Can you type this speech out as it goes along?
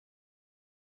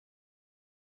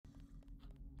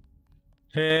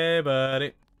Hey,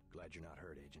 buddy. Glad you're not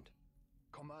hurt, Agent.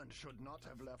 Command should not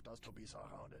have left us to be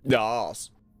surrounded. Yes.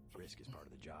 Risk is part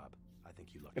of the job. I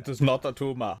think you lucked It out. is not a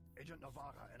tumor. Agent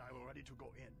Navarra and I were ready to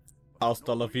go in. But Hasta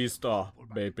for la no reason, vista, pull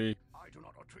back. baby. I do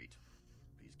not retreat.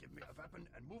 Please give me a weapon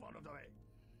and move out of the way.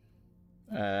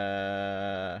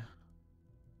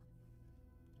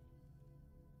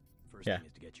 First Yeah. thing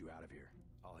is to get you out of here.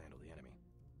 I'll handle the enemy.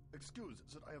 Excuse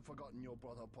that I have forgotten your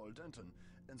brother Paul Denton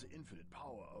and the infinite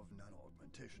power of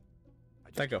nano-augmentation. I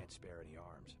just Thank you. can't spare any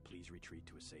arms. Please retreat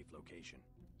to a safe location.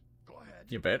 Go ahead.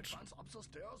 You bitch. Advance up the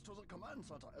stairs to the command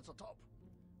center at the top.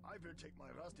 I will take my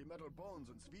rusty metal bones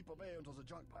and sweep away into the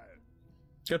junk pile.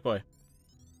 Good boy.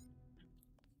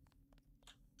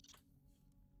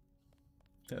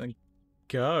 Then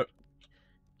go.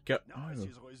 Go. Now I Oh. see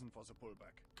the reason for the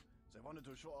pullback. They wanted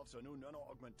to show off their new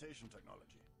nano-augmentation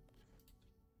technology.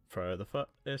 Throw the foot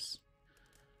is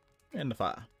in the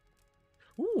fire.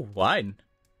 Ooh, wine.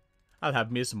 I'll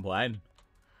have me some wine.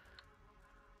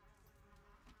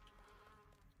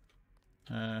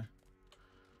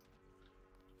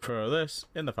 Throw this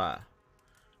in the fire.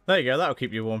 There you go, that'll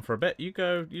keep you warm for a bit. You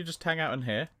go, you just hang out in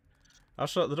here. I'll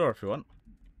shut the door if you want.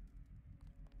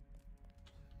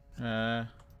 There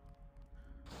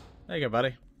you go,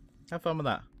 buddy. Have fun with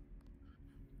that.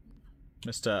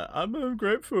 Mr. I'm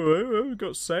ungrateful. I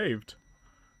got saved.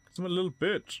 Because I'm a little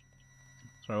bitch.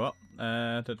 Throw up.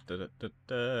 And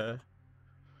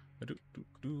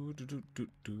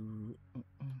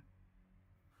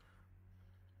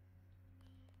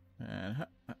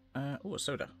oh, a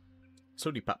soda.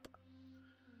 Sody pop.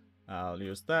 I'll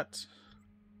use that.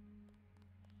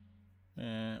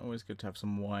 Always good to have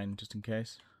some wine just in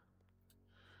case.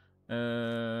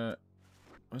 Where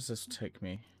does this take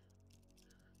me?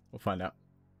 We'll find out.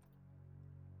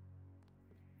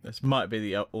 This might be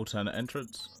the alternate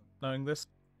entrance, knowing this.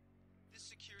 This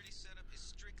security setup is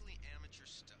strictly amateur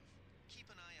stuff. Keep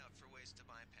an eye out for ways to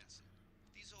bypass it.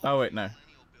 These old Oh, wait, no.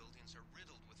 millennial buildings are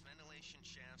riddled with ventilation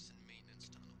shafts and maintenance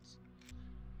tunnels.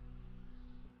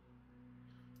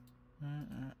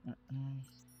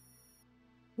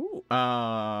 Ooh.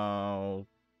 Oh.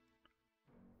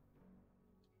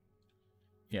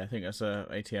 Yeah, I think that's a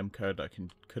ATM code I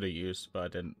could have used, but I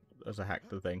didn't as I hacked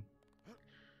the thing.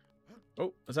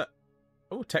 Oh, is that?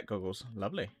 Oh, tech goggles.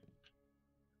 Lovely.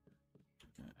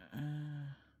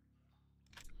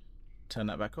 Turn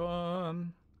that back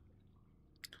on.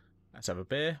 Let's have a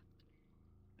beer.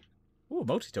 Oh,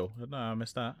 multi-tool. No, I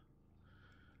missed that.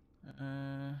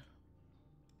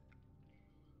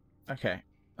 Okay.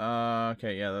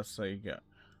 Okay, yeah, that's how you get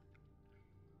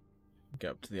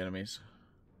up to the enemies.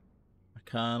 I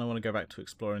kind of want to go back to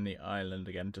exploring the island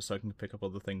again, just so I can pick up all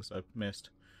the things I've missed.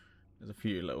 There's a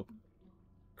few little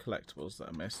collectibles that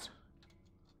I missed.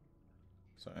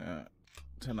 So,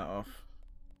 turn that off.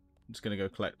 I'm just going to go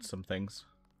collect some things.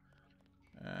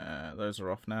 Those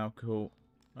are off now. Cool.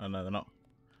 Oh, no, they're not.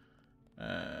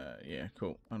 Yeah,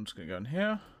 cool. I'm just going to go in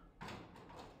here.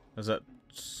 Is that...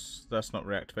 That's not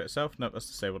reactivate itself. Nope, that's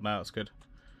disabled now. That's good.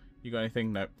 You got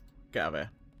anything? Nope. Get out of here.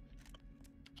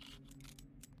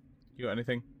 You got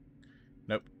anything?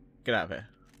 Nope. Get out of here.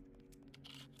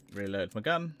 Reload my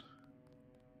gun.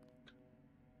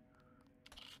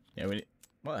 Yeah, we need...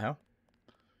 What the hell?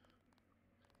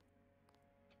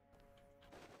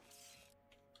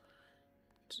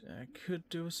 I could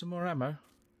do with some more ammo.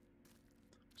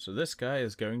 So this guy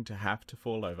is going to have to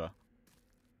fall over.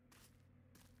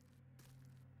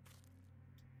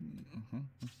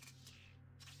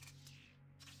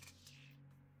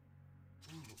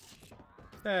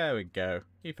 There we go.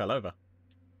 He fell over.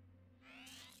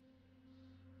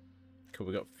 Cool,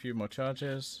 we got a few more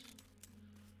charges.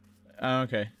 Oh,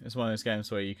 okay, it's one of those games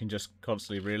where you can just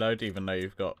constantly reload even though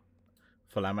you've got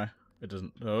full ammo. It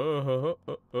doesn't...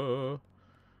 Oh.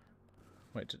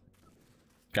 Wait.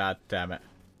 God damn it.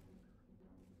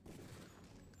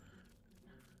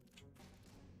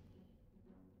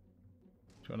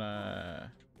 Do you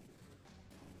wanna...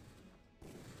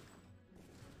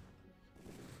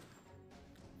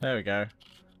 There we go.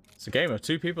 It's a game of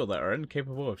two people that are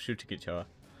incapable of shooting each other.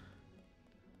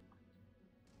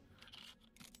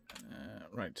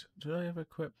 Right. Did I ever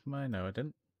equip my... No, I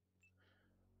didn't.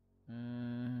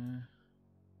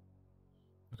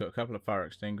 I've got a couple of fire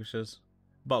extinguishers.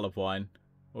 Bottle of wine.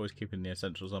 Always keeping the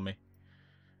essentials on me.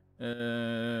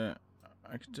 I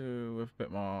could do with a bit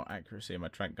more accuracy in my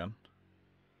trank gun.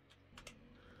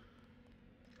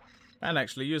 And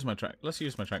actually use my trank. Let's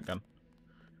use my trank gun.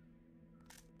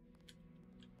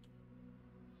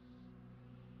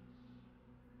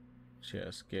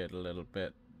 Just get a little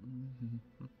bit.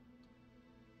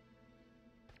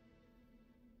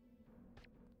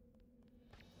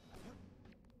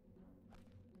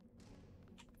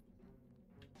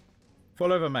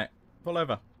 Fall over, mate. Fall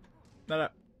over. No.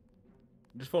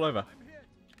 Just fall over.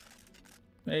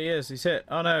 There he is. He's hit.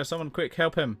 Oh no! Someone, quick,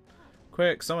 help him!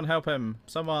 Quick, someone help him!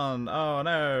 Someone! Oh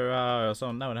no!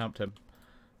 Oh, no one helped him.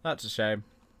 That's a shame.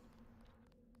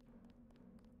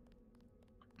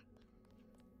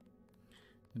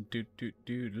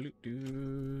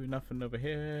 Nothing over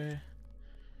here.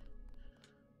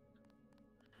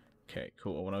 Okay,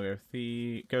 cool. I want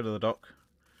to go to the dock,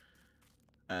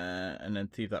 and then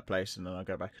thieve that place, and then I'll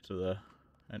go back to the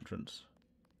entrance.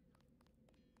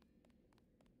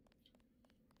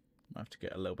 I have to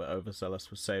get a little bit overzealous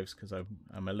with saves because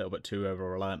I'm a little bit too over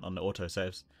reliant on the auto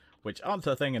saves, which aren't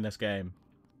a thing in this game.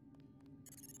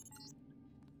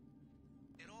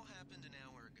 It all happened an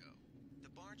hour ago. The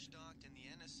barge docked and the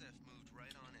NSF moved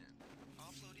right on in,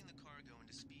 offloading the cargo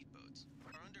into speedboats.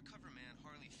 Our undercover man,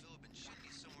 Harley Philbin, should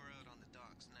be somewhere out on the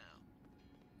docks now.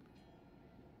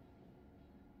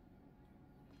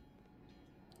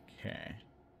 Okay.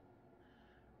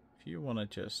 If you want to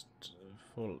just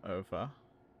fall over.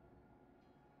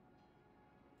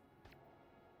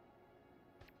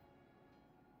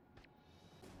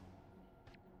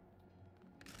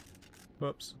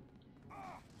 Whoops.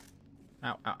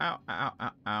 Ow, ow, ow, ow,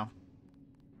 ow, ow.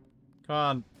 Come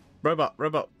on. Robot,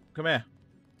 come here.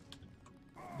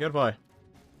 Good boy.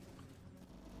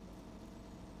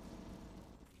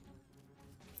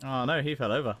 Oh no, he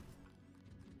fell over.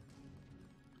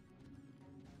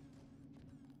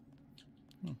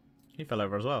 He fell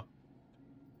over as well.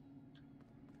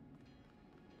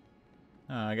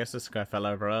 Oh, I guess this guy fell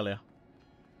over earlier.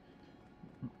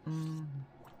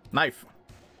 Knife!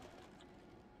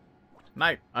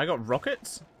 Knife! I got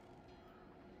rockets?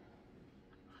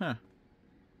 Huh.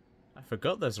 I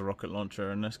forgot there's a rocket launcher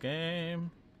in this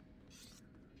game.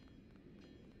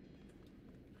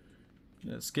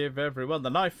 Let's give everyone the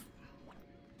knife.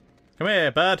 Come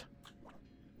here, bird.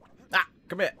 Ah,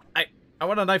 come here. I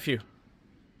want to knife you.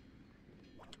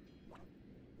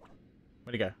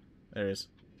 Where'd he go? There he is.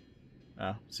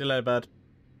 Oh, see you later, bird.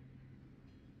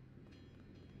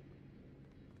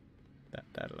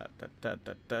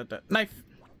 Knife!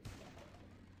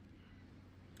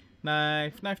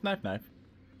 Knife, knife, knife, knife.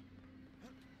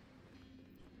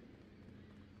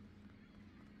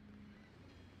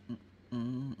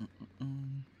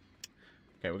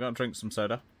 Okay, we're gonna drink some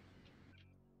soda.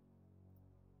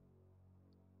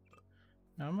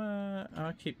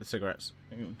 I'll keep the cigarettes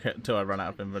until I run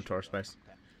out of inventory space.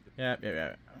 Yeah.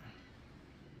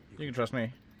 You can trust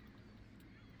me.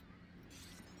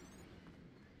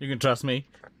 You can trust me.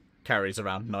 Carries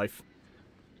around knife.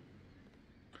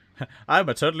 I'm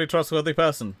a totally trustworthy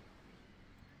person.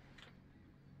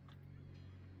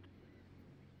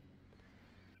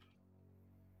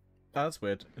 Oh, that's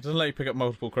weird. It doesn't let you pick up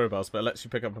multiple crowbars, but it lets you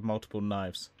pick up multiple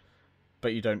knives.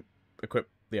 But you don't equip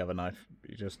the other knife.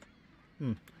 You just...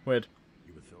 weird.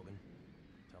 You with Philbin?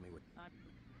 Tell me what...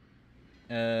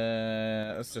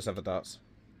 Let's just have the darts.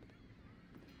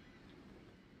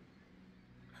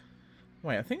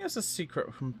 Wait, I think there's a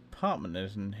secret compartment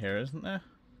in here, isn't there?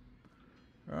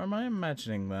 Or am I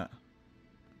imagining that?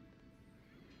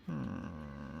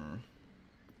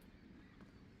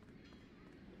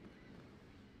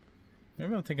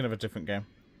 Maybe I'm thinking of a different game.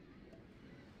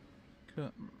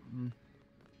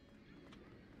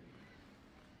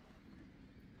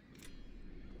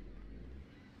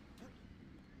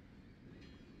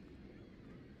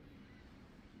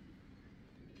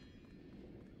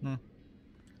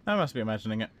 I must be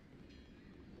imagining it.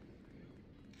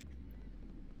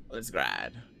 Let's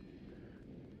grad.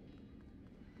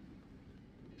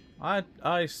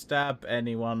 I stab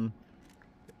anyone.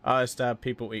 I stab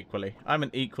people equally. I'm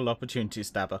an equal opportunity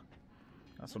stabber.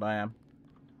 That's what I am.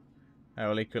 I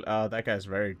will equal. Oh, that guy's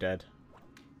very dead.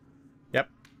 Yep,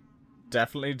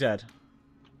 definitely dead.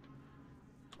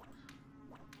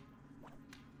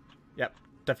 Yep,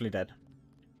 definitely dead.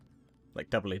 Like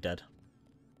doubly dead.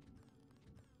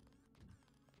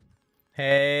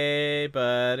 Hey,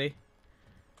 buddy.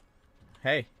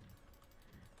 Hey.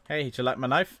 Hey, do you like my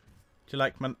knife? Do you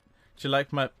like my... Do you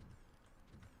like my... Do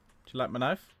you like my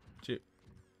knife? Do you...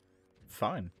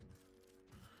 Fine.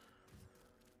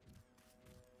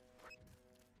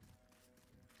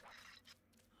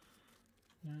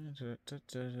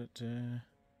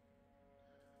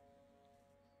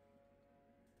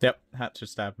 Yep, had to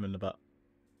stab him in the butt.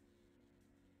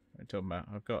 What are you talking about?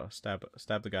 I've got to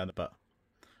stab the guy in the butt.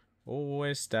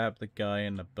 Always stab the guy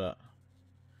in the butt.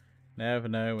 Never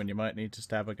know when you might need to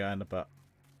stab a guy in the butt.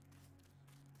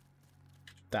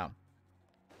 Down.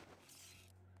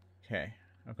 Okay,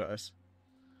 I've got this.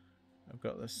 I've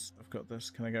got this. I've got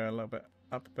this. Can I go a little bit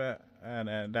up a bit and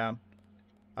then down?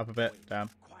 Up a bit, down.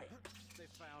 Quiet. They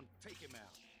found. Take him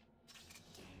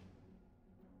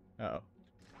out. Uh oh.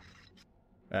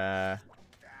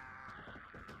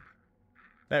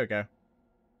 There we go.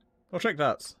 Well, trick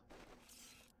darts.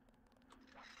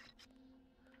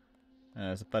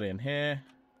 There's a buddy in here.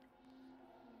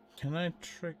 Can I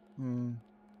trick?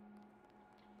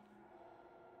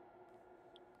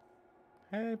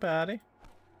 Hey, buddy.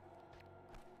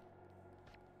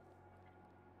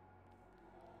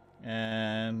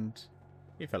 And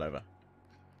he fell over.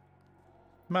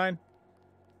 Mine.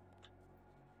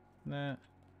 Nah.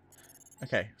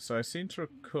 Okay, so I seem to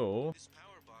recall. This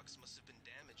power box must have been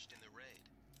damaged in the raid.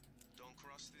 Don't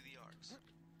cross through the arcs.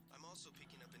 I'm also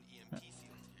picking up an EMP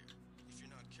field here. If you're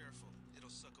not careful, it'll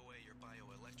suck away your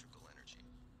bioelectrical energy.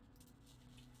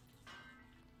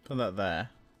 Put that there.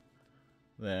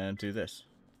 Then do this.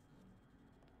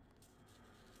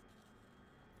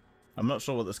 I'm not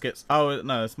sure what this gets. Oh,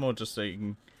 no, it's more just so you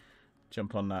can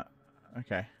jump on that.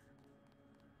 Okay.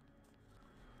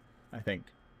 I think.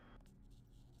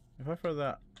 If I throw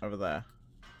that over there.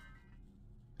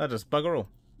 That just bugger all.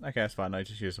 Okay, that's fine. I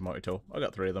just use a multi-tool. I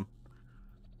got 3 of them.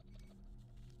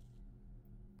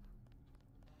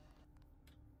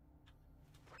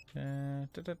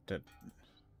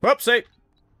 Whoopsie!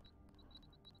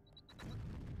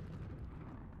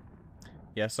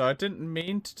 Yeah, so I didn't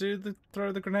mean to do the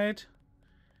throw the grenade,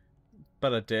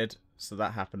 but I did, so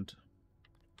that happened.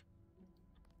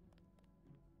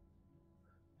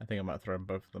 I think I might throw them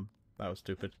both of them. That was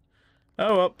stupid.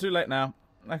 Oh well, too late now.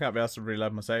 I can't be asked to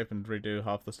reload my save and redo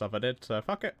half the stuff I did, so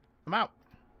fuck it. I'm out.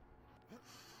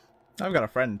 I've got a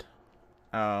friend.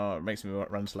 Oh, it makes me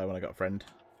run slow when I got a friend.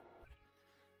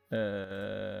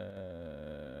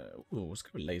 Ooh, let's go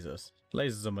with lasers.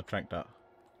 Lasers on my trank dart.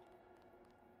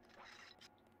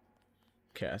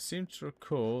 Okay, I seem to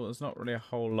recall there's not really a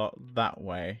whole lot that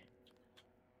way.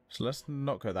 So let's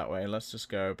not go that way. Let's just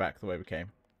go back the way we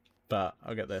came. But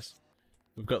I'll get this.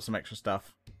 We've got some extra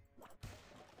stuff.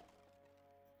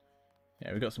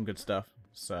 Yeah, we've got some good stuff.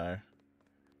 So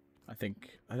I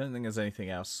don't think there's anything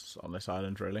else on this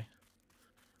island really.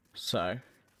 So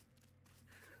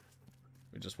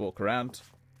we just walk around.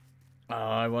 Oh,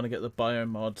 I want to get the bio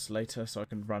mods later so I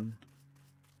can run.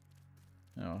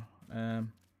 Oh,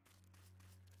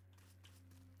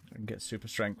 I can get super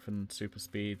strength and super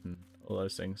speed and all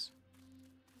those things.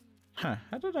 Huh,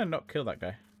 how did I not kill that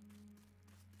guy?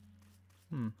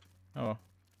 Oh well.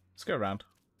 Let's go around.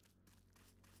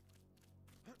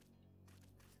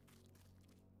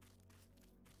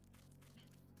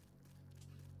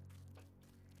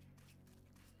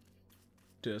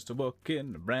 Just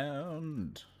walking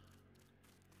around.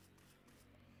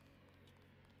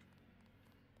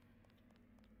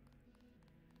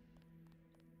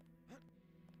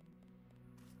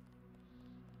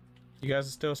 You guys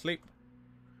are still asleep?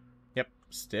 Yep,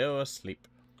 still asleep.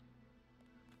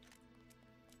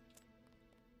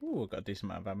 Ooh, got a decent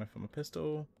amount of ammo from a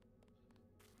pistol.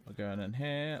 We're going in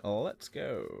here. Let's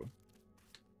go.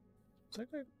 Is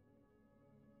that good?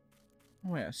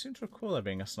 Oh, wait, I seem to recall there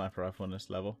being a sniper rifle on this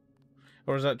level.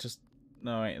 Or is that just...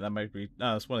 No, wait, that might be...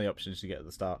 No, that's one of the options you get at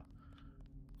the start.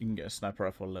 You can get a sniper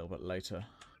rifle a little bit later.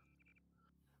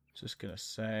 Just gonna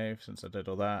save since I did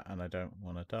all that and I don't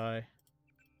want to die.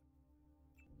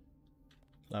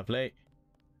 Lovely.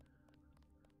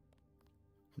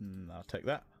 I'll take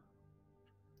that.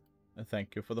 And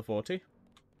thank you for the 40.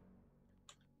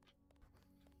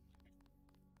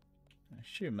 I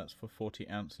assume that's for 40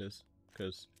 ounces,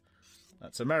 because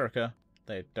that's America.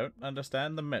 They don't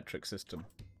understand the metric system.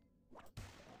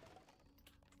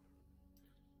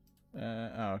 Oh,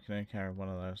 I can only carry one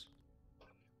of those.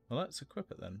 Well, let's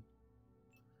equip it then.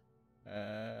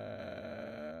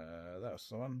 That's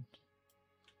the one.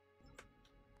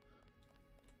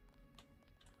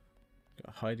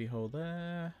 Got a hidey hole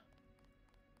there.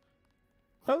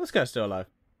 Oh, this guy's still alive.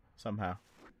 Somehow.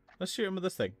 Let's shoot him with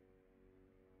this thing.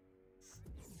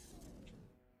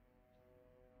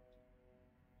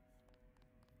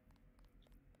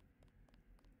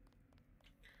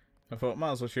 I thought,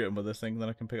 might as well shoot him with this thing, then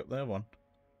I can pick up the other one.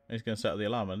 He's going to set the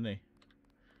alarm, isn't he?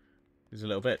 He's a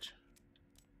little bitch.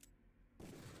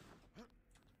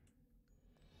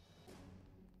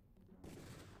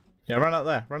 Yeah, run out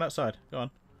there. Run outside. Go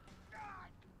on.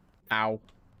 Ow.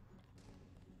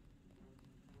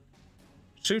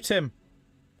 Shoot him.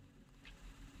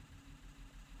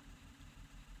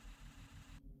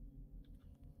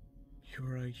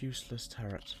 You're a useless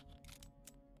turret.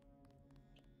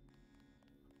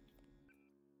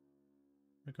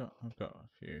 I've got a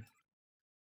few.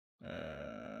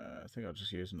 I think I'll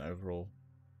just use an overall.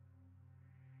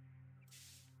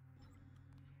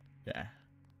 Yeah.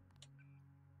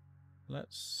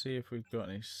 Let's see if we've got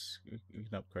any. We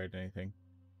can upgrade anything.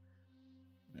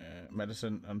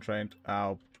 Medicine, untrained.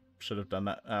 Oh, should have done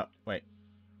that. Wait.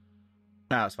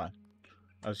 No, it's fine.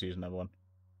 I'll just use another one.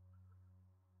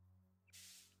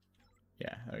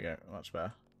 Yeah, there we go. Much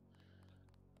better.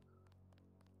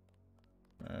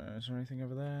 Is there anything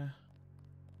over there?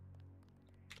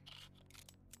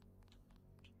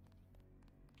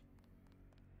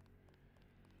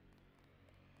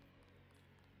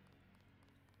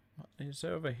 What is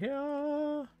over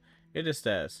here? It is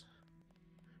stairs.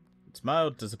 It's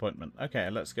mild disappointment. Okay,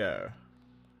 let's go.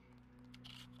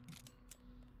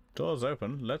 Doors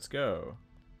open. Let's go.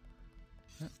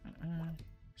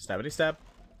 Stabbity stab.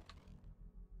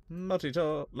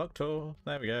 Multi-door. Lock door.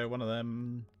 There we go. One of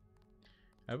them.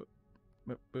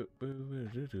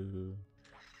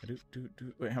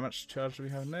 Wait, how much charge do we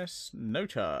have in this? No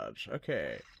charge.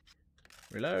 Okay.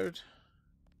 Reload.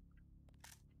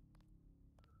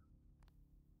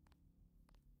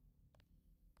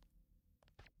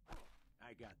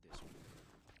 I got this one.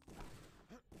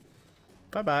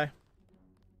 Bye-bye.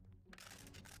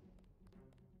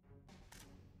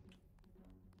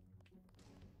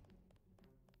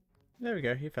 There we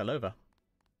go. He fell over.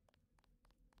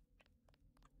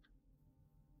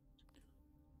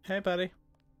 Hey, buddy.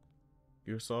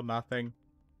 You saw nothing.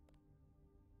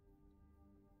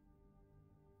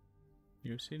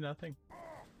 You see nothing.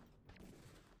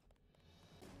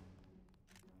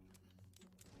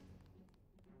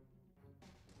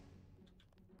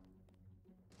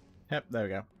 Yep, there we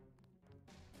go.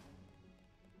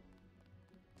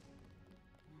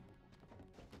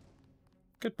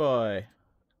 Good boy.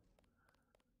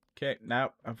 Okay,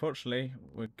 now, unfortunately,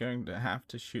 we're going to have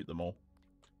to shoot them all.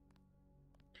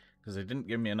 Because they didn't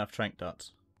give me enough trank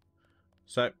darts.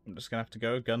 So, I'm just going to have to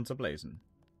go guns a-blazing.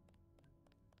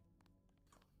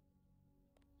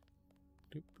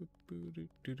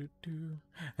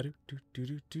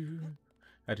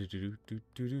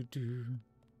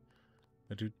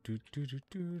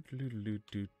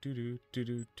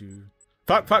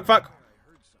 Fuck, fuck, fuck!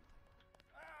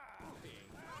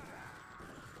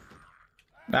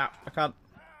 Nah, I can't.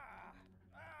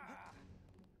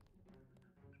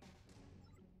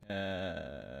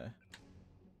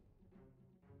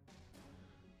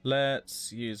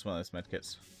 Let's use one of those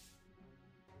medkits.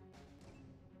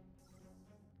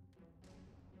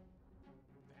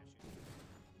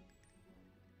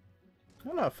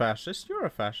 I'm not a fascist, you're a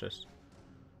fascist.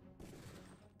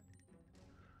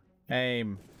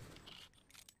 Aim.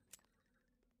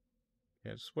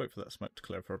 Yeah, just wait for that smoke to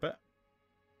clear for a bit.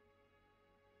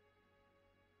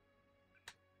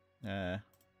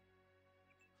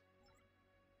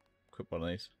 Equip one of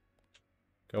these.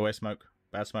 Go away, smoke.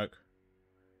 Bad smoke.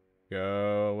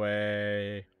 Go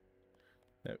away.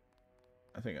 Nope.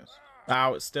 I think that's...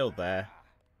 Oh, it's still there.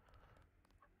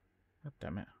 God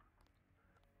damn it.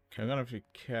 Okay, I'm gonna have to be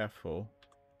careful.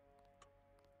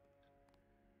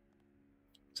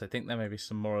 So I think there may be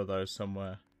some more of those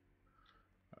somewhere.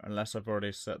 Unless I've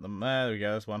already set them. There we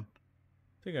go, there's one.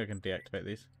 I think I can deactivate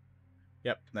these.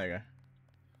 Yep, there you go.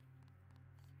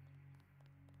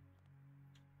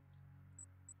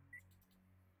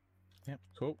 Yep,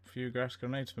 cool. Few grass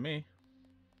grenades for me.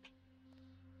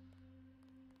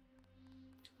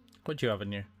 What do you have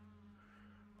in you?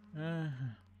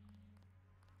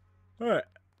 Alright.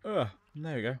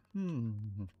 There we go.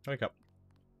 Wake up.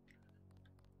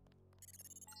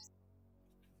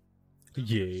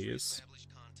 Yes.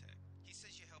 He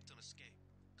says you helped him escape.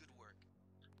 Good work.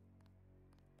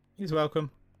 He's welcome.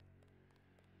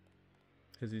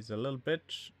 Because he's a little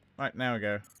bitch. Right, now we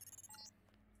go.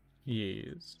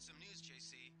 Yes. Some news,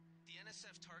 JC. The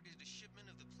NSF targeted a shipment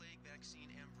of the plague vaccine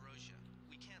Ambrosia.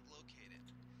 We can't locate it.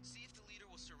 See if the leader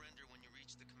will surrender when you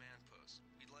reach the command post.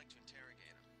 We'd like to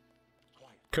interrogate him.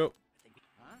 Quiet. Cool.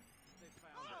 Huh? They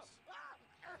found us.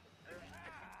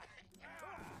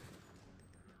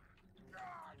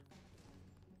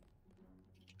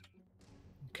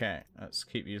 Okay, let's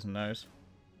keep using those.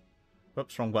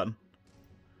 Whoops, wrong button.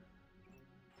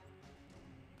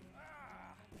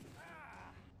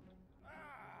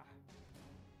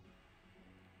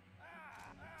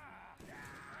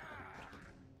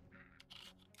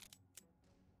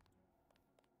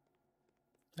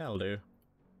 That'll do.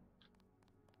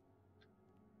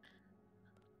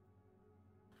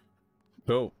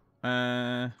 Cool.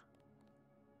 Don't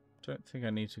think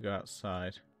I need to go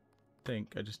outside.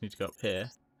 Think I just need to go up here.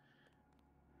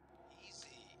 Easy.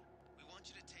 We want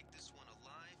you to take this one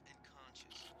alive and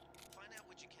conscious. Find out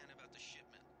what you can about the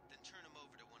shipment, then turn him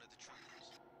over to one of the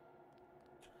troopers.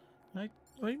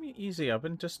 What do you mean easy? I've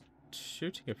been just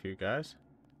shooting a few guys.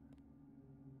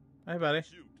 Hey, buddy.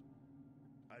 Shoot.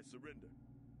 surrender.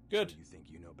 Good. So you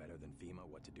think you know better than FEMA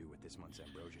what to do with this month's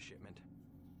ambrosia shipment?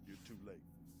 You're too late.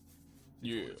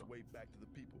 Yeah. It's on its way back to the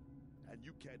people, and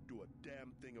you can't do a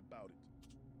damn thing about it.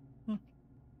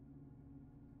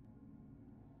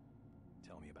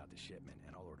 Tell me about the shipment,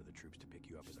 and I'll order the troops to pick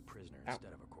you up as a prisoner Ow.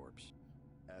 instead of a corpse.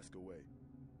 Ask away.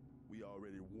 We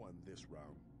already won this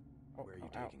round. Where are you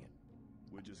taking it?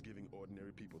 We're just giving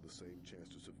ordinary people the same chance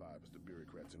to survive as the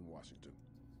bureaucrats in Washington.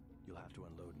 You'll have to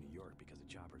unload in New York because the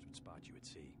choppers would spot you at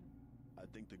sea. I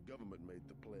think the government made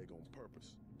the plague on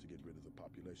purpose to get rid of the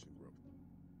population growth.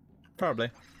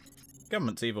 Probably.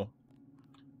 Government's evil.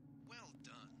 Well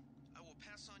done. I will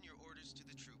pass on your orders to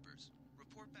the troopers.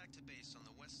 Report back to base on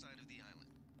the west side of the island.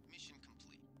 Mission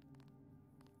complete.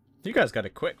 You guys got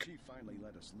it quick. Chief finally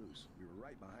let us loose. We were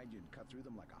right behind you and cut through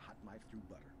them like a hot knife through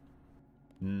butter.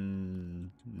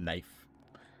 Knife.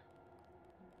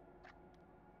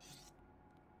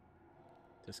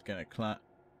 Just gonna climb.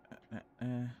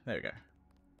 There we go.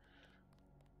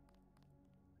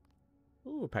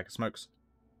 Ooh, a pack of smokes.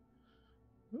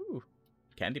 Ooh,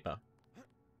 candy bar.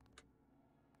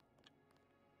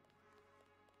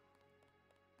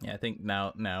 Yeah, I think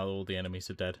now all the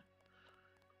enemies are dead.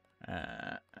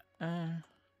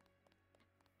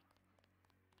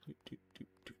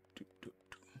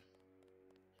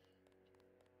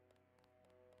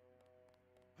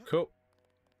 Cool.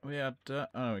 We had.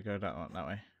 Oh, we go that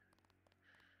way.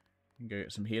 We can go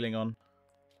get some healing on.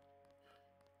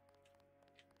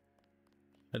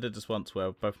 I did this once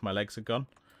where both my legs had gone,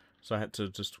 so I had to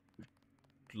just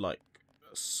like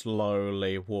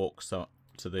slowly walk to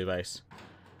the base.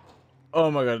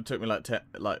 Oh my god! It took me like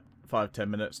 5-10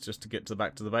 minutes just to get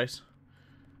back to the base.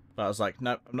 But I was like,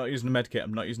 no, I'm not using the medkit.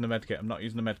 I'm not using the medkit. I'm not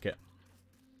using the medkit.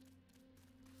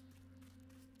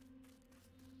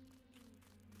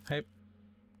 Hey.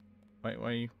 Wait, why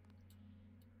are you... Do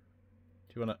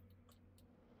you wanna...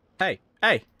 Hey!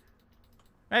 Hey!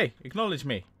 Hey! Acknowledge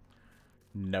me!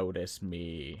 Notice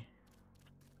me.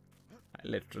 I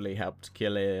literally helped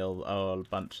kill a whole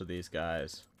bunch of these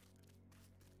guys.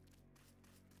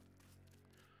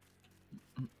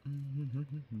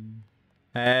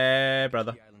 Hey,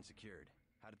 brother. The island secured.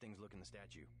 How did things look in the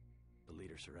statue? The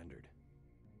leader surrendered.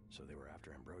 So they were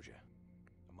after ambrosia.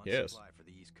 A month's Yes. supply for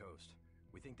the East Coast.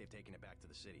 We think they've taken it back to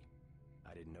the city.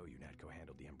 I didn't know UNATCO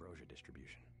handled the ambrosia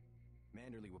distribution.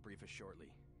 Manderley will brief us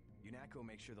shortly. UNATCO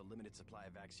makes sure the limited supply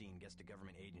of vaccine gets to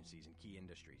government agencies and key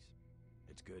industries.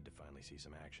 It's good to finally see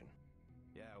some action.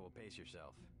 Yeah, well, pace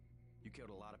yourself. You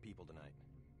killed a lot of people tonight.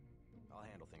 I'll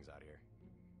handle things out here.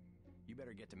 You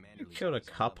better get to Manderley's killed a office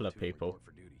on couple level of 2 and people. report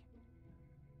for duty.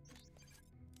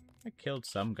 I killed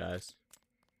some guys.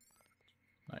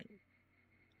 Like,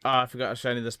 I forgot how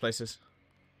shiny this place is.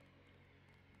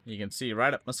 You can see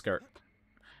right up my skirt.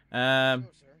 Sir, I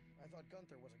thought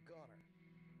Gunther was a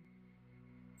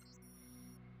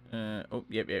goner. Oh,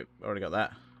 yep, already got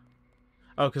that.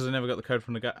 Oh, because I never got the code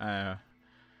from the guy.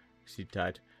 He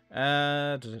died.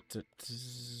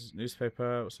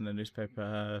 Newspaper. What's in the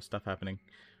newspaper? Stuff happening.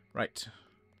 Right.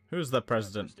 Who's the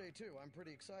president? First day too. I'm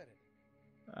pretty excited.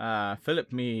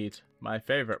 Philip Meade, my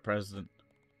favorite president.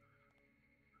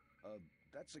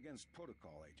 That's against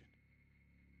protocol, Agent.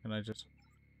 Can I just...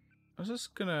 I was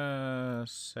just gonna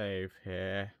save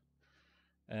here.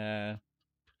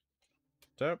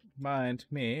 Don't mind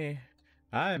me.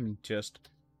 I'm just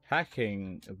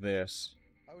hacking this.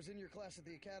 I was in your class at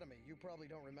the academy. You probably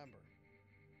don't remember.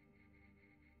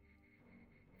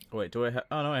 Wait, do I have...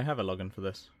 Oh, no, I have a login for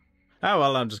this. Oh,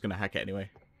 well, I'm just gonna hack it anyway.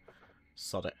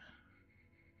 Sod it.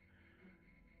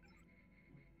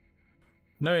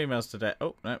 No emails today.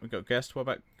 Oh, no, we got guest. What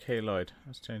about K. Lloyd?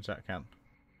 Let's change that account.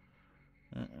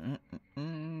 Manderley's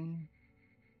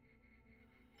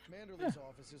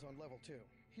office is on level 2.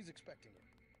 He's expecting it.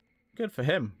 Good for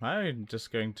him. I'm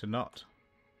just going to not.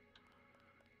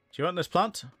 Do you want this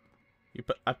plant? You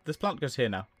put this plant goes here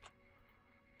now.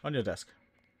 On your desk.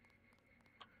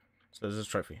 So there's this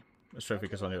trophy. This trophy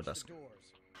goes on your desk.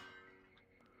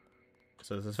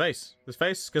 So there's this face. This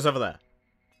face goes over there.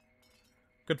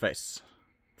 Good face.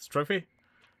 This trophy.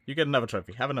 You get another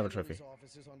trophy. Have another trophy.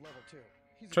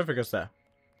 Trophy goes there.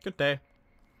 Good day.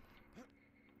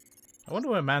 I wonder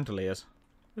where Manderley is.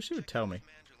 Wish she would tell me.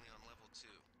 Manderley on level 2.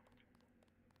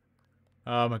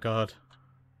 Oh my god.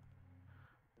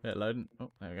 Bit loading.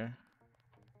 Oh, there we go.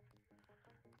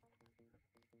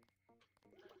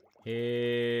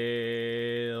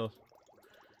 Heal.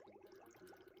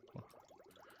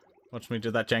 Watch me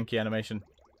do that janky animation.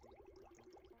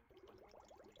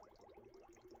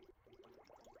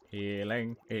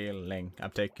 Healing, healing. I'm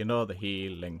taking all the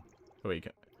healing. Where you go?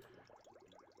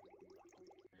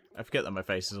 I forget that my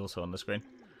face is also on the screen.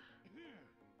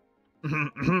 Come on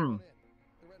in.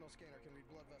 The retinal scanner can read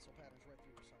blood vessel patterns right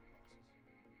through the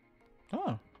sunglasses.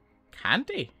 Oh,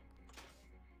 candy.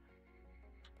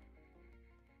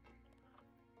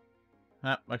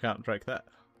 Ah, I can't break that.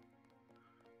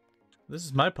 This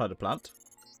is my pot of plant.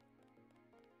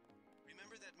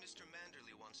 Remember that Mr.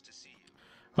 Manderley wants to see you.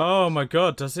 Oh my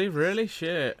god, does he really?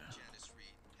 Shit. Janice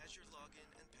Reed has your login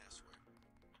and password.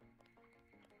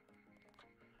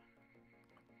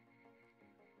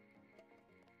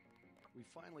 We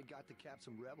finally got to cap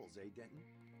some rebels, eh, Denton?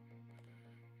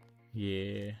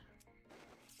 Yeah.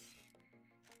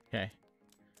 Okay.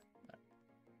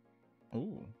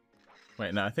 Ooh.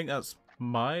 Wait, no, I think that's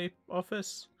my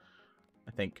office.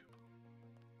 I think.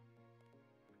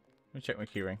 Let me check my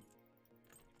keyring.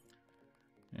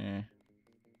 Yeah.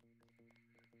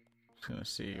 Just gonna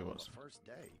see Hell of a what's. first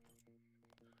day.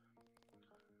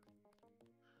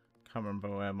 Can't remember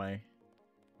where my.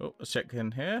 Oh, let's check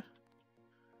in here.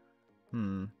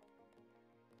 What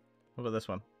about this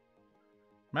one?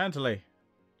 Mantley.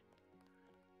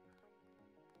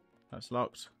 That's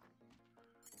locked.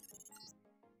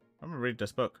 I'm gonna read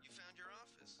this book. You found your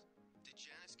office. Did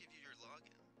Janice give you your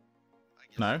login? I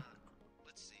guess No. not.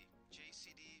 Let's see.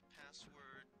 JCD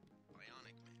password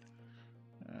Bionic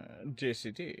Man.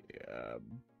 JCD.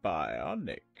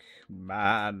 Bionic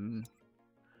Man.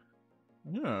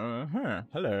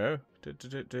 Hello.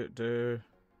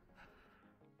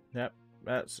 Yep,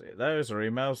 that's it. Those are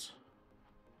emails.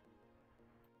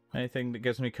 Anything that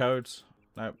gives me codes?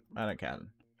 Nope, I don't care.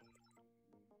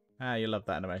 Ah, you love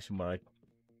that animation where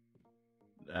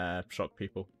I shock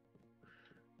people.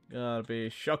 Gotta be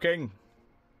shocking.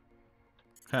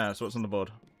 So what's on the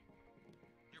board?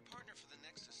 Your partner for the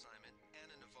next assignment,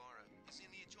 Anna Navarra, is in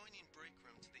the adjoining break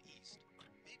room to the east.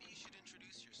 Maybe you should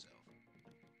introduce yourself.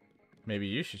 Maybe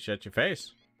you should shut your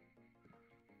face.